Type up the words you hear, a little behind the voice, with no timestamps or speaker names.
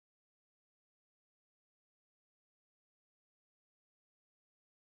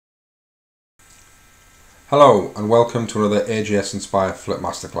Hello and welcome to another AGS Inspire Flipped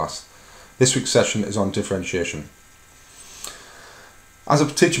Masterclass. This week's session is on differentiation. As a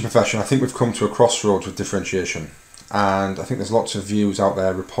teaching profession, I think we've come to a crossroads with differentiation, and I think there's lots of views out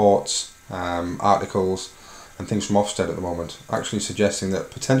there, reports, articles and things from Ofsted at the moment actually suggesting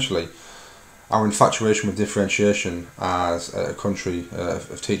that potentially our infatuation with differentiation as a country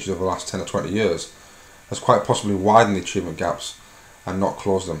of teachers over the last 10 or 20 years has quite possibly widened the achievement gaps and not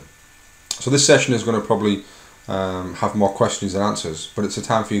closed them. So this session is going to probably have more questions than answers, but it's a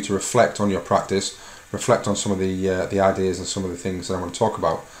time for you to reflect on your practice, reflect on some of the ideas and some of the things that I want to talk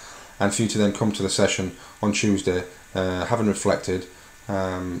about, and for you to then come to the session on Tuesday having reflected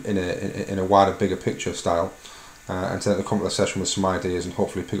in a wider, bigger picture style, and to then come to the session with some ideas and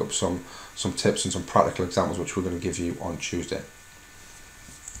hopefully pick up some tips and some practical examples which we're going to give you on Tuesday.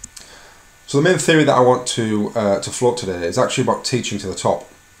 So the main theory that I want to float today is actually about teaching to the top.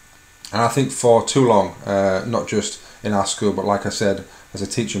 And I think for too long, not just in our school, but like I said, as a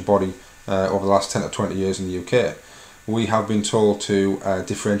teaching body over the last 10 to 20 years in the UK, we have been told to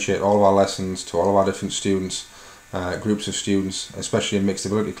differentiate all of our lessons to all of our different students, groups of students, especially in mixed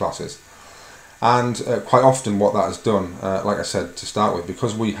ability classes. And quite often what that has done, like I said to start with,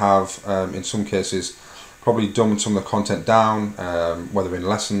 because we have in some cases probably dumbed some of the content down, whether in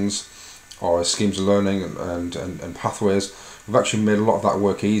lessons or as schemes of learning and pathways, we've actually made a lot of that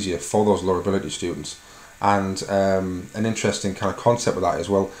work easier for those lower ability students. And an interesting kind of concept with that is,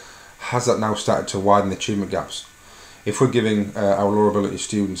 well, has that now started to widen the achievement gaps? If we're giving our lower ability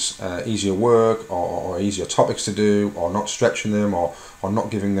students easier work or easier topics to do, or not stretching them, or not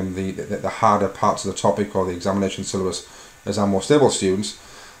giving them the harder parts of the topic or the examination syllabus as our more stable students,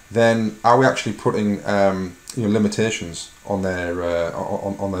 then are we actually putting limitations on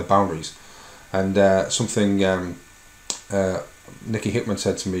their boundaries? And something Nikki Hickman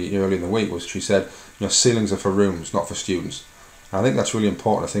said to me earlier in the week was, she said, ceilings are for rooms, not for students. And I think that's really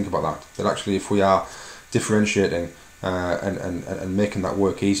important to think about that actually if we are differentiating and making that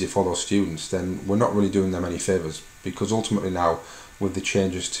work easier for those students, then we're not really doing them any favours, because ultimately now with the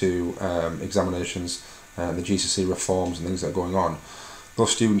changes to examinations, the GCSE reforms and things that are going on,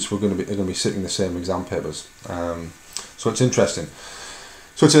 those students are going to be sitting the same exam papers. So it's interesting.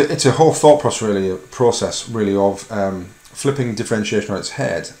 So it's a whole thought process really of flipping differentiation on its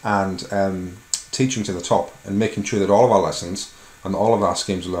head and teaching to the top, and making sure that all of our lessons and all of our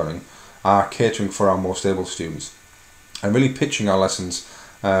schemes of learning are catering for our more stable students, and really pitching our lessons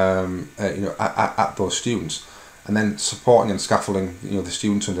at those students, and then supporting and scaffolding the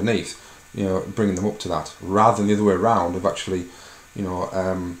students underneath, bringing them up to that, rather than the other way around of actually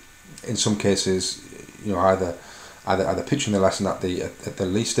in some cases either pitching the lesson at the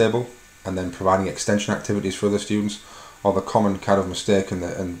least stable and then providing extension activities for other students, or the common kind of mistake and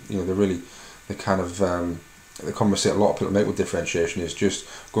the common mistake a lot of people make with differentiation is just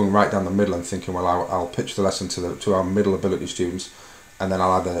going right down the middle and thinking, well, I'll pitch the lesson to our middle ability students, and then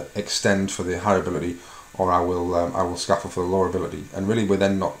I'll either extend for the higher ability, or I will scaffold for the lower ability, and really we're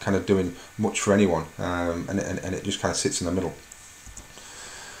then not kind of doing much for anyone, and it just kind of sits in the middle.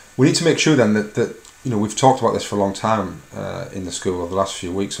 We need to make sure then that we've talked about this for a long time in the school over the last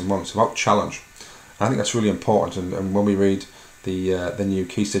few weeks and months about challenge. And I think that's really important, and when we read the new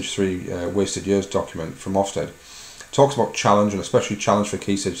Key Stage 3 Wasted Years document from Ofsted, it talks about challenge, and especially challenge for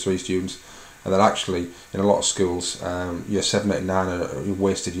Key Stage 3 students, and that actually in a lot of schools year 7, 8 and 9 are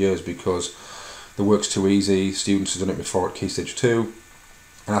wasted years because the work's too easy, students have done it before at Key Stage 2.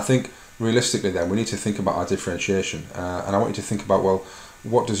 And I think realistically then we need to think about our differentiation, and I want you to think about, well,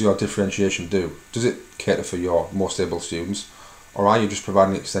 what does your differentiation do? Does it cater for your more stable students, or are you just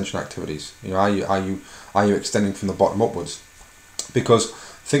providing extension activities? Are you extending from the bottom upwards? Because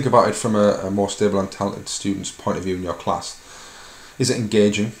think about it from a more stable and talented student's point of view in your class. Is it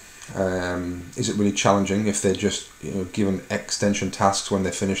engaging? Is it really challenging if they're just given extension tasks when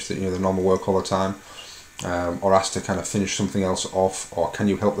they finish the normal work all the time, or asked to kind of finish something else off, or can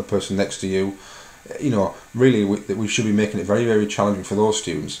you help the person next to you? Really we should be making it very, very challenging for those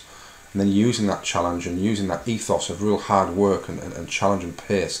students, and then using that challenge and using that ethos of real hard work and challenge and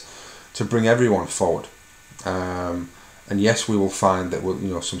pace to bring everyone forward. And yes, we will find that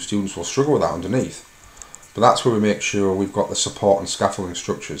some students will struggle with that underneath, but that's where we make sure we've got the support and scaffolding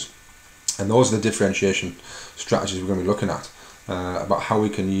structures, and those are the differentiation strategies we're going to be looking at, about how we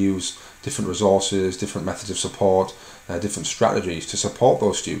can use different resources, different methods of support, different strategies to support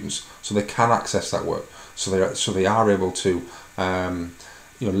those students so they can access that work, so they are able to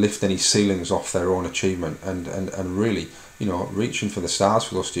lift any ceilings off their own achievement, and really reaching for the stars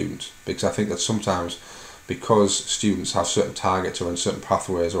for those students. Because I think that sometimes, because students have certain targets or in certain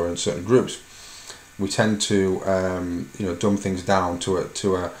pathways or in certain groups, we tend to dumb things down to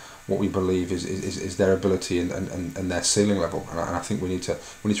a what we believe is their ability and their ceiling level, and I think we need to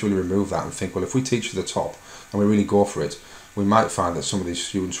really remove that and think, well, if we teach to the top and we really go for it, we might find that some of these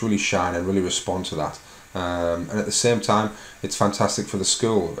students really shine and really respond to that. And at the same time, it's fantastic for the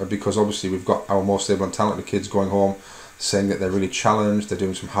school, because obviously we've got our most able and talented kids going home saying that they're really challenged, they're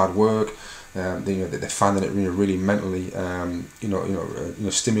doing some hard work, they're finding it really mentally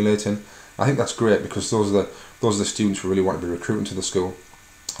stimulating. I think that's great, because those are the students we really want to be recruiting to the school,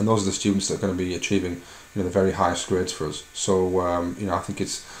 and those are the students that are going to be achieving the very highest grades for us. So I think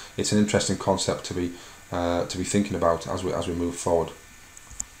it's an interesting concept to be thinking about as we move forward.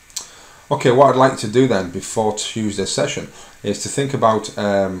 Okay, what I'd like to do then before Tuesday's session is to think about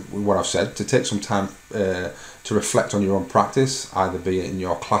what I've said, to take some time to reflect on your own practice, either be it in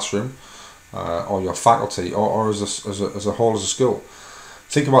your classroom or your faculty, or as a whole as a school.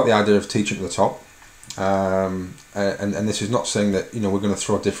 Think about the idea of teaching to the top, and this is not saying that we're going to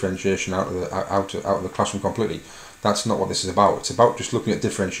throw differentiation out of the classroom completely. That's not what this is about. It's about just looking at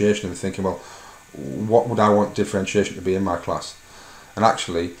differentiation and thinking, well, what would I want differentiation to be in my class? And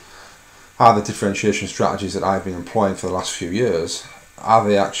actually, are the differentiation strategies that I've been employing for the last few years, are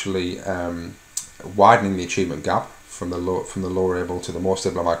they actually widening the achievement gap from the lower able to the more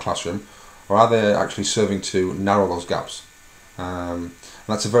stable in my classroom, or are they actually serving to narrow those gaps? And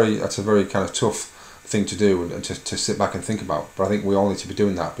that's a very kind of tough thing to do and to sit back and think about. But I think we all need to be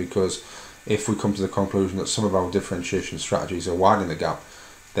doing that, because if we come to the conclusion that some of our differentiation strategies are widening the gap,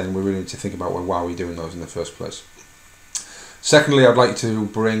 then we really need to think about, well, why are we doing those in the first place? Secondly, I'd like to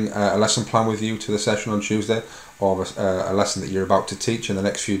bring a lesson plan with you to the session on Tuesday, or a lesson that you're about to teach in the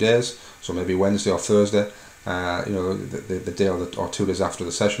next few days, so maybe Wednesday or Thursday, the day or 2 days after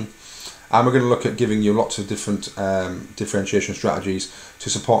the session. And we're going to look at giving you lots of different differentiation strategies to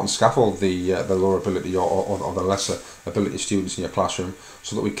support and scaffold the lower ability or the lesser ability students in your classroom,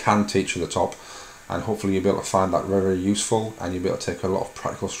 so that we can teach at the top. And hopefully you'll be able to find that very, very useful, and you'll be able to take a lot of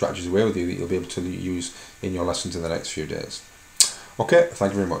practical strategies away with you that you'll be able to use in your lessons in the next few days. Okay,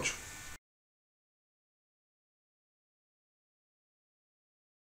 thank you very much.